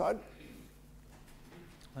on this side.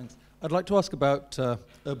 Thanks. I'd like to ask about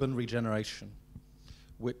urban regeneration,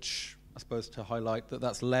 which I suppose to highlight that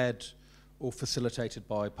that's led or facilitated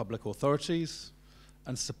by public authorities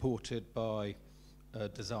and supported by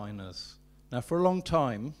designers. Now, for a long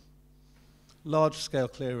time, large-scale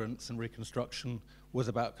clearance and reconstruction was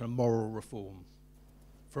about kind of moral reform.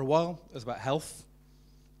 For a while, it was about health.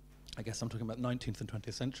 I guess I'm talking about 19th and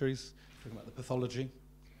 20th centuries, talking about the pathology.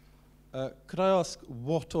 Could I ask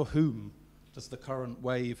what or whom does the current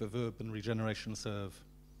wave of urban regeneration serve?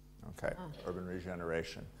 Okay, urban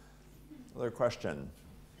regeneration. Another question.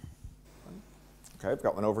 Okay, I've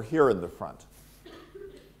got one over here in the front.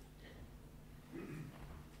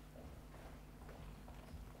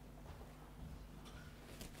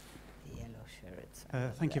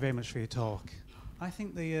 Thank you very much for your talk. I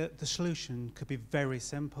think the solution could be very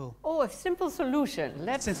simple. Oh, a simple solution.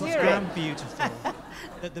 Let's hear it. Simple and beautiful.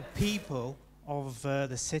 That the people of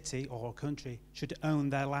the city or country should own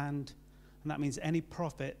their land, and that means any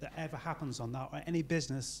profit that ever happens on that, or any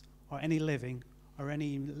business, or any living, or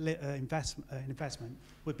any investment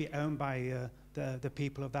would be owned by the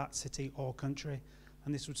people of that city or country,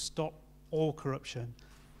 and this would stop all corruption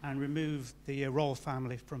and remove the royal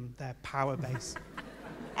family from their power base.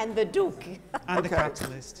 And the Duke. And the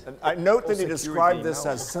capitalist. And I note that he described this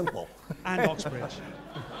as simple. And Oxbridge.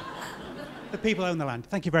 The people own the land.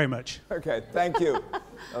 Thank you very much. Okay, thank you.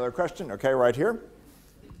 Another question? Okay, right here.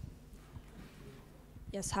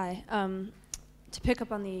 Yes, hi. To pick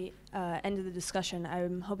up on the end of the discussion,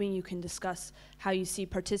 I'm hoping you can discuss how you see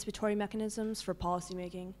participatory mechanisms for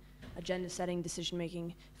policymaking, agenda setting, decision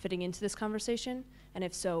making fitting into this conversation, and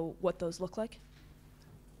if so, what those look like.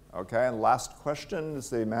 Okay, and last question is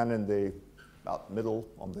the man in the about middle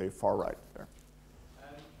on the far right there.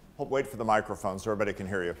 Wait for the microphone so everybody can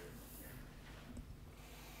hear you.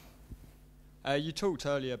 You talked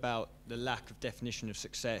earlier about the lack of definition of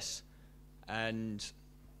success and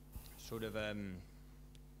sort of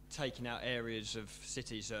taking out areas of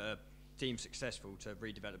cities that are deemed successful to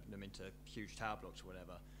redevelop them into huge tower blocks or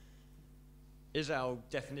whatever. Is our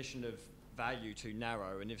definition of value too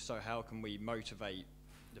narrow? And if so, how can we motivate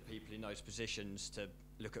the people in those positions to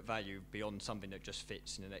look at value beyond something that just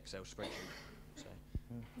fits in an Excel spreadsheet? So.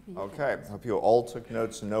 Okay, I hope you all took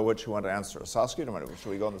notes and know what you want to answer. Saskia, should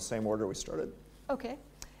we go in the same order we started? Okay.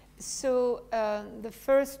 So the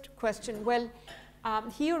first question, well,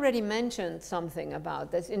 he already mentioned something about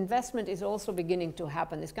this. Investment is also beginning to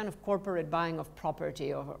happen. This kind of corporate buying of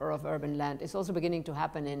property or of urban land is also beginning to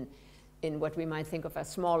happen in what we might think of as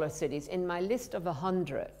smaller cities. In my list of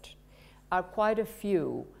 100 are quite a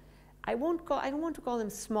few. I don't want to call them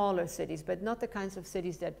smaller cities, but not the kinds of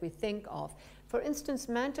cities that we think of. For instance,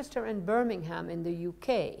 Manchester and Birmingham in the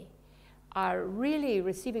UK are really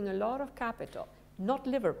receiving a lot of capital, not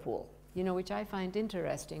Liverpool, which I find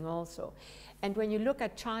interesting also. And when you look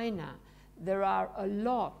at China, there are a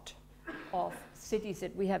lot of cities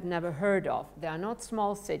that we have never heard of. They are not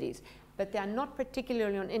small cities, but they are not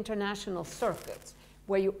particularly on international circuits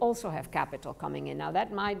where you also have capital coming in. Now,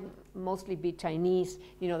 that might mostly be Chinese.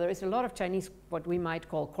 There is a lot of Chinese, what we might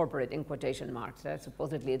call corporate in quotation marks.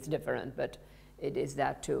 Supposedly it's different, but it is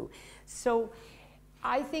that too. So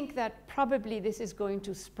I think that probably this is going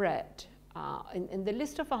to spread. And the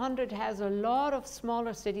list of 100 has a lot of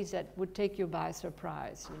smaller cities that would take you by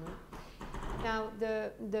surprise. Now,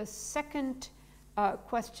 the second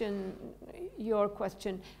question, your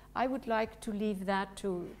question, I would like to leave that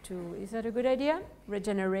to is that a good idea?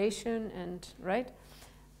 Regeneration and, right?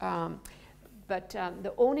 But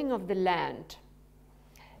the owning of the land,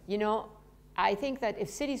 I think that if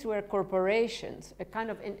cities were corporations, a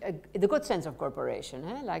kind of, the good sense of corporation,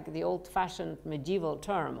 like the old-fashioned medieval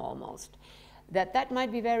term almost, that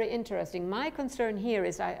might be very interesting. My concern here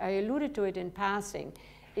is, I alluded to it in passing,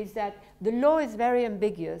 is that the law is very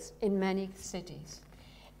ambiguous in many cities.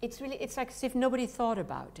 It's like as if nobody thought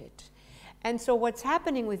about it. And so what's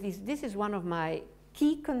happening with these, this is one of my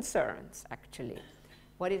key concerns, actually,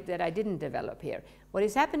 that I didn't develop here. What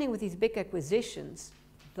is happening with these big acquisitions,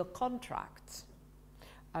 the contracts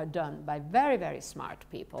are done by very, very smart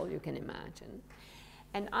people, you can imagine.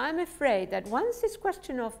 And I'm afraid that once this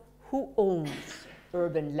question of who owns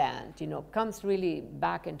urban land, comes really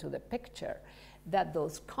back into the picture, that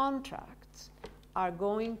those contracts are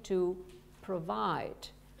going to provide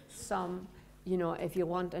some, if you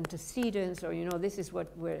want, antecedents, or, this is what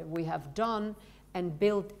we have done, and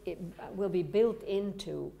will be built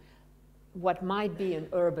into what might be an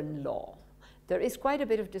urban law. There is quite a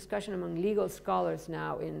bit of discussion among legal scholars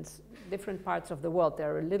now in different parts of the world.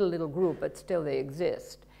 They're a little group, but still they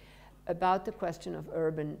exist, about the question of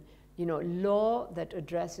urban, law that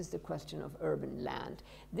addresses the question of urban land.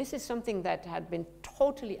 This is something that had been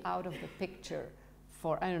totally out of the picture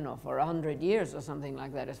for, I don't know, for 100 years or something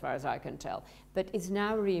like that, as far as I can tell, but is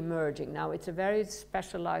now re-emerging. Now, it's a very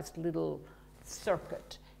specialized little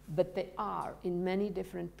circuit, but they are in many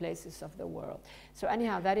different places of the world. So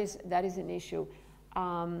anyhow, that is an issue.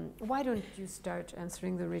 Why don't you start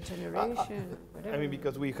answering the regeneration?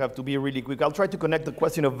 Because we have to be really quick. I'll try to connect the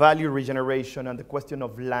question of value regeneration and the question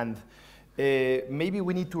of land. Maybe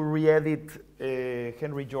we need to re-edit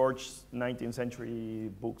Henry George's 19th century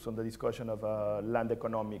books on the discussion of land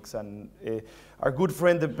economics. And our good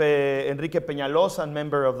friend Enrique Peñalosa,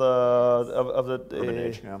 member of the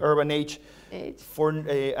Urban Age,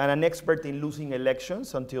 and an expert in losing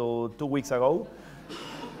elections until 2 weeks ago,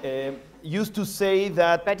 used to say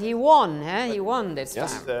that... But he won, He won this time.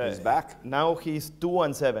 Yes, he's back. Now he's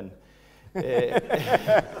 2-7.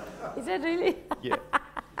 Is that really? Yeah.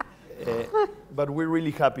 But we're really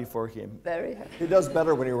happy for him. Very happy. He does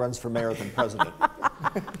better when he runs for mayor than president.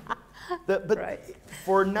 But right.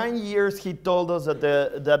 For 9 years, he told us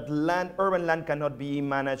that urban land cannot be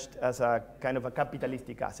managed as a kind of a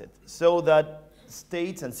capitalistic asset, so that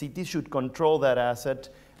states and cities should control that asset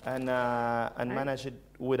and manage it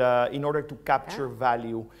with in order to capture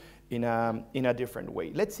value in a different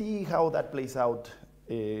way. Let's see how that plays out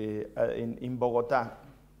in Bogota.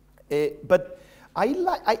 But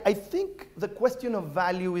I think the question of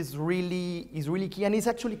value is really key, and it's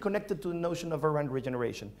actually connected to the notion of urban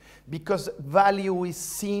regeneration, because value is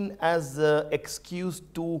seen as the excuse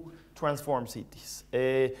to transform cities.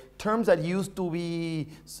 Terms that used to be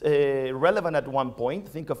relevant at one point,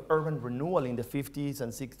 think of urban renewal in the 50s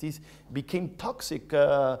and 60s, became toxic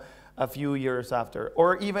a few years after.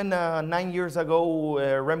 Or even 9 years ago,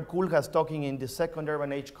 Rem Koolhaas, talking in the Second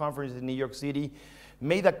Urban Age Conference in New York City,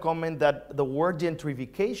 made a comment that the word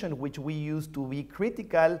gentrification, which we used to be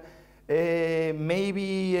critical,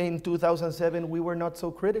 maybe in 2007 we were not so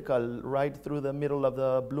critical right through the middle of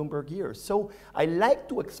the Bloomberg years. So I like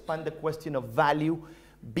to expand the question of value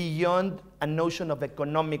beyond a notion of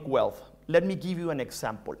economic wealth. Let me give you an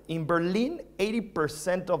example. In Berlin,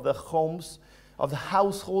 80% of the homes, of the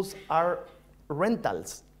households are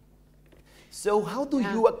rentals. So how do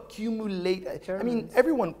you accumulate? I mean,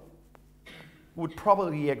 everyone would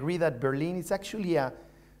probably agree that Berlin is actually a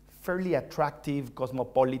fairly attractive,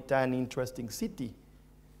 cosmopolitan, interesting city.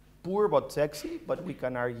 Poor but sexy, but we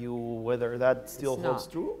can argue whether that still holds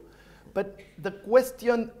true. But the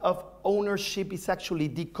question of ownership is actually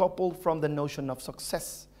decoupled from the notion of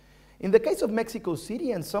success. In the case of Mexico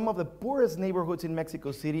City and some of the poorest neighborhoods in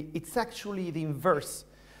Mexico City, it's actually the inverse.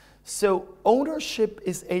 So ownership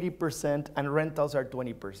is 80% and rentals are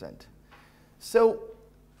 20%. So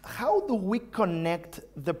how do we connect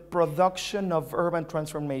the production of urban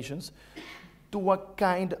transformations to a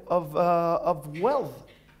kind of wealth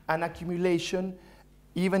and accumulation,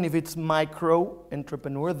 even if it's micro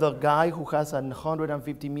entrepreneur, the guy who has a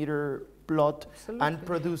 150-meter plot and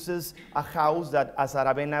produces a house that, as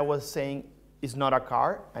Aravena was saying, is not a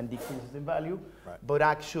car and decreases in value, but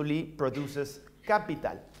actually produces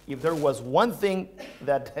capital. If there was one thing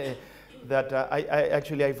that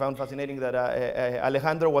I found fascinating, that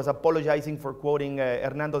Alejandro was apologizing for quoting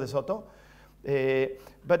Hernando de Soto.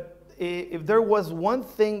 But if there was one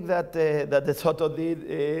thing that de Soto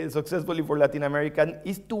did successfully for Latin America,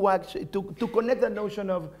 is to connect the notion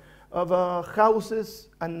of houses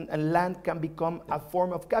and land can become a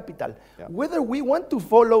form of capital. Yeah. Whether we want to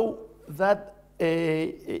follow that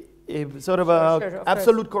sort of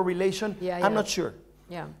absolute correlation, I'm not sure.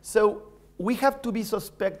 Yeah. So we have to be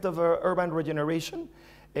suspect of urban regeneration.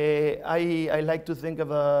 I like to think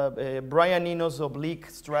of Brian Eno's oblique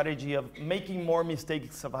strategy of making more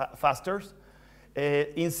mistakes faster.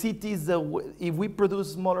 In cities, if we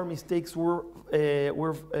produce smaller mistakes, we're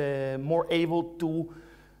more able to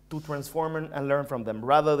transform and learn from them,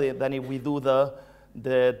 rather than if we do the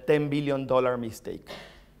 $10 billion mistake,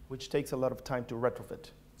 which takes a lot of time to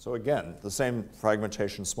retrofit. So again, the same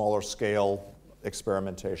fragmentation, smaller scale,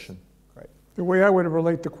 experimentation. Right. The way I would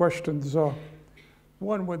relate the questions,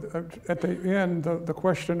 one with at the end, the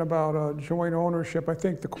question about joint ownership. I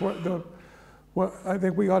think I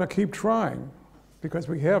think we ought to keep trying, because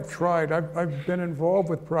we have tried. I've been involved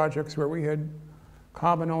with projects where we had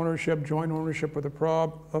common ownership, joint ownership of the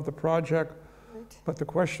project. Right. But the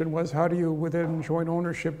question was, how do you, within joint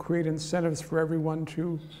ownership, create incentives for everyone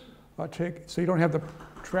to take, so you don't have the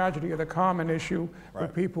tragedy of the common issue, where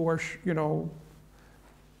people are,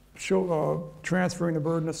 transferring the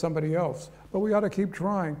burden to somebody else. But we ought to keep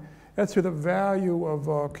trying. As to the value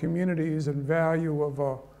of communities and value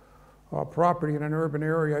of property in an urban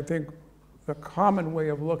area, I think the common way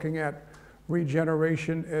of looking at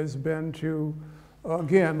regeneration has been to,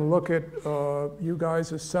 again, look at you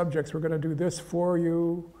guys as subjects. We're going to do this for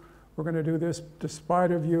you. We're going to do this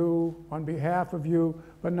despite of you, on behalf of you,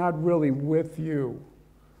 but not really with you.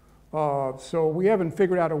 So we haven't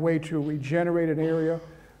figured out a way to regenerate an area.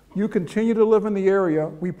 You continue to live in the area.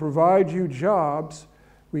 We provide you jobs.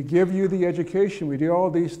 We give you the education. We do all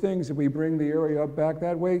these things, and we bring the area up back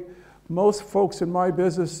that way. Most folks in my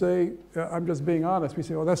business say, I'm just being honest, we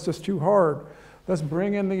say, oh, that's just too hard. Let's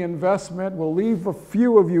bring in the investment. We'll leave a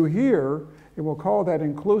few of you here, and we'll call that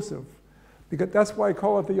inclusive. Because that's why I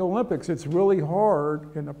call it the Olympics. It's really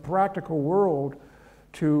hard in the practical world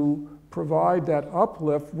to provide that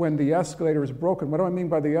uplift when the escalator is broken. What do I mean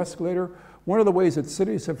by the escalator? One of the ways that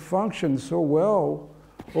cities have functioned so well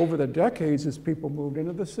over the decades is people moved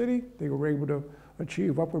into the city. They were able to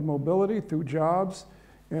achieve upward mobility through jobs,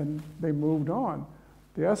 and they moved on.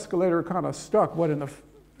 The escalator kind of stuck, in the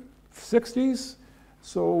 60s?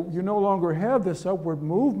 So you no longer have this upward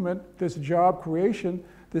movement, this job creation.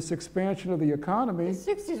 this expansion of the economy.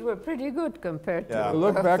 The 60s were pretty good compared to. Yeah.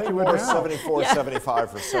 Look back to it now. 74,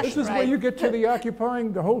 75 recession. This is where you get to the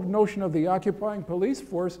occupying, the whole notion of the occupying police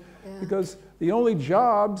force, because the only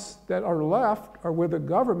jobs that are left are with the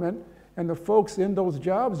government, and the folks in those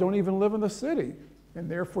jobs don't even live in the city, and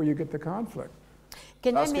therefore you get the conflict.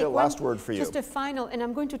 Can I Saskia, make last one, word for you. just a final, and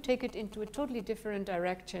I'm going to take it into a totally different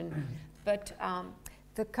direction, but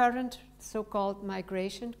the current so-called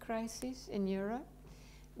migration crisis in Europe,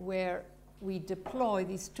 where we deploy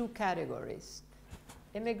these two categories,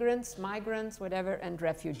 immigrants, migrants, whatever, and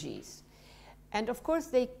refugees. And of course,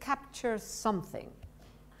 they capture something.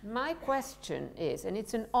 My question is, and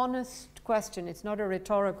it's an honest question, it's not a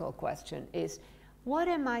rhetorical question, is what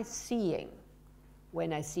am I seeing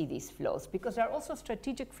when I see these flows? Because there are also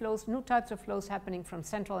strategic flows, new types of flows happening from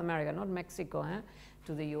Central America, not Mexico,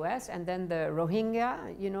 to the US, and then the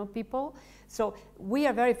Rohingya, people. So we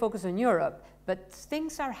are very focused on Europe, but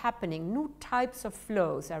things are happening, new types of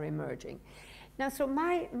flows are emerging. Now, so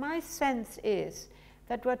my sense is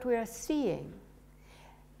that what we are seeing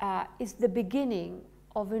is the beginning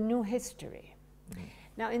of a new history.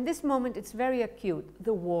 Now, in this moment, it's very acute,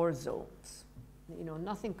 the war zones.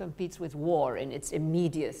 Nothing competes with war in its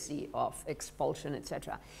immediacy of expulsion,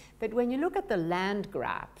 etc. But when you look at the land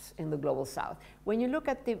grabs in the Global South, when you look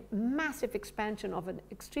at the massive expansion of an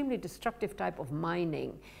extremely destructive type of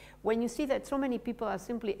mining, when you see that so many people are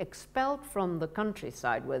simply expelled from the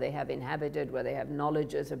countryside where they have inhabited, where they have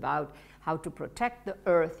knowledges about how to protect the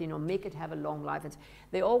earth, make it have a long life,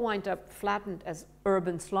 they all wind up flattened as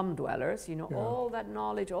urban slum dwellers, all that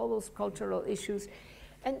knowledge, all those cultural issues.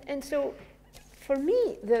 And so, for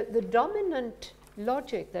me, the dominant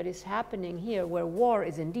logic that is happening here, where war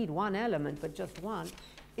is indeed one element, but just one,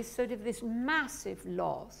 is sort of this massive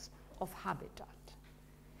loss of habitat.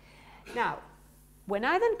 Now, when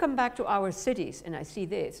I then come back to our cities and I see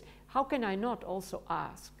this, how can I not also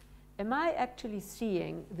ask, am I actually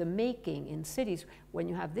seeing the making in cities when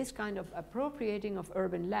you have this kind of appropriating of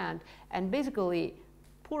urban land and basically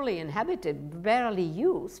poorly inhabited, barely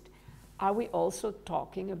used? Are we also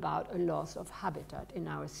talking about a loss of habitat in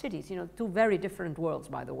our cities? Two very different worlds,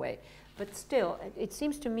 by the way. But still, it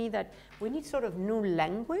seems to me that we need sort of new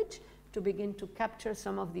language to begin to capture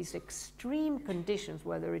some of these extreme conditions,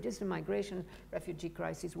 whether it is the migration refugee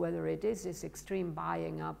crisis, whether it is this extreme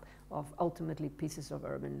buying up of ultimately pieces of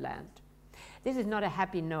urban land. This is not a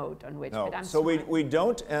happy note on which, but I'm so we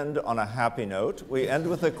don't end on a happy note. We end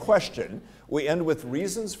with a question. We end with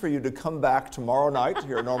reasons for you to come back tomorrow night to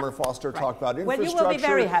hear Norman Foster talk about infrastructure. Well, you will be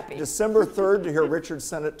very happy. December 3rd to hear Richard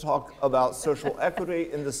Sennett talk about social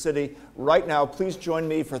equity in the city. Right now, please join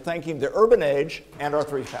me for thanking the Urban Age and our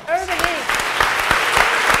three panelists.